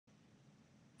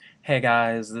Hey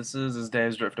guys, this is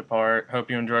AsDaysDriftApart. Hope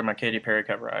you enjoyed my Katy Perry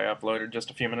cover I uploaded just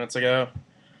a few minutes ago.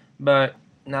 But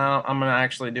now I'm gonna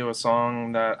actually do a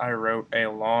song that I wrote a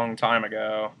long time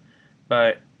ago,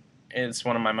 but it's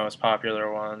one of my most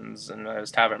popular ones and I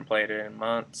just haven't played it in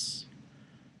months.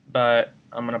 But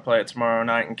I'm gonna play it tomorrow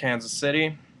night in Kansas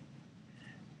City.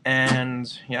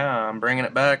 And yeah, I'm bringing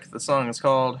it back. The song is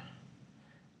called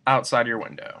Outside Your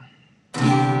Window.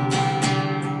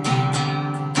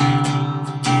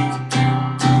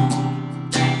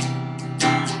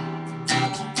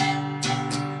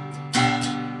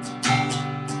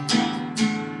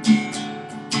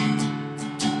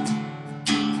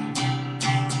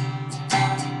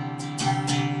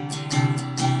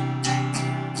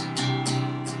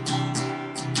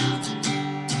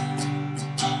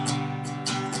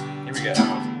 Here we go.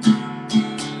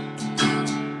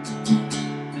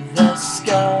 The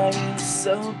sky is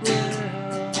so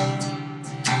blue,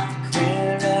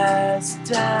 clear as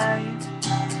day,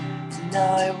 and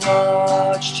I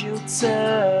watched you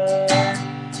turn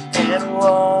and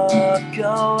walk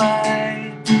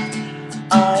away.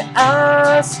 I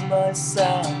asked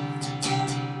myself,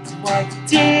 what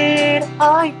did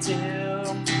I do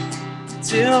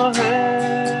to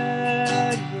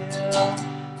hurt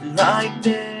you like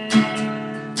this?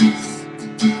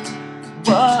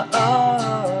 Whoa.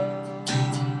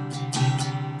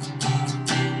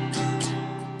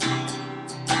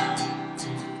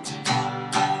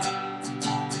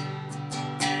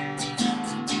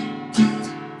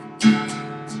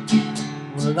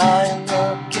 Well, I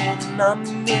look in the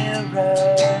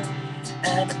mirror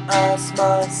and ask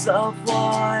myself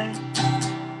why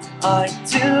I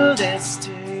do this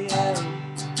to you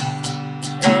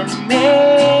and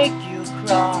make you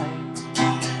cry.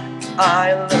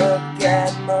 I look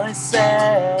at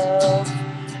myself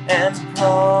and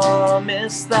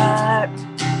promise that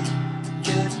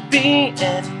you'd be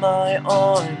in my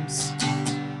arms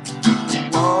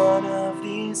one of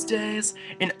these days,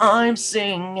 and I'm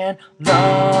singing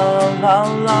la la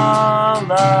la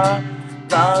la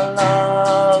la la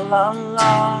la la la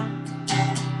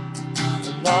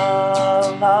la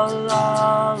la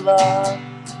la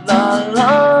la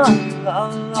la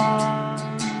la.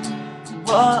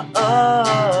 Whoa.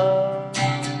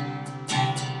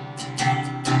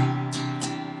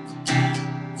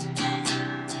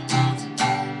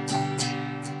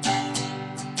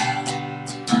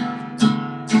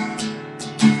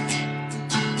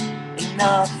 And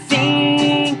I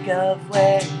think of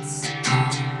ways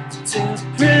to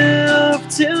prove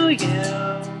to you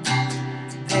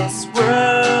this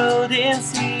world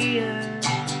is here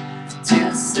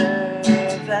to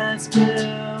serve as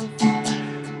proof.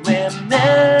 We're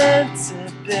meant to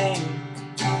be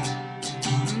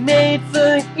made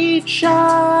for each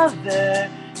other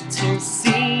to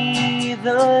see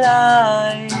the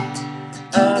light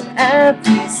of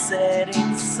every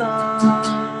setting sun.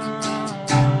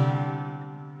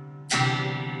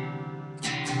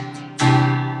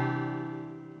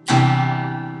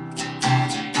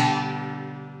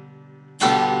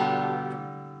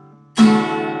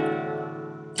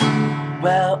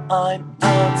 Well, I'm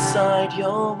outside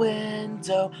your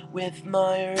window with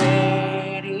my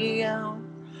radio,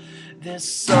 this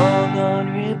song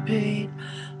on repeat,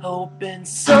 hoping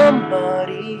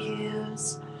somebody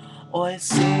hears. Or I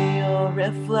see your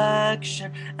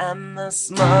reflection and the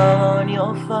smile on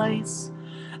your face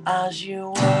as you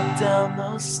walk down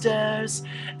those stairs,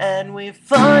 and we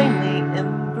finally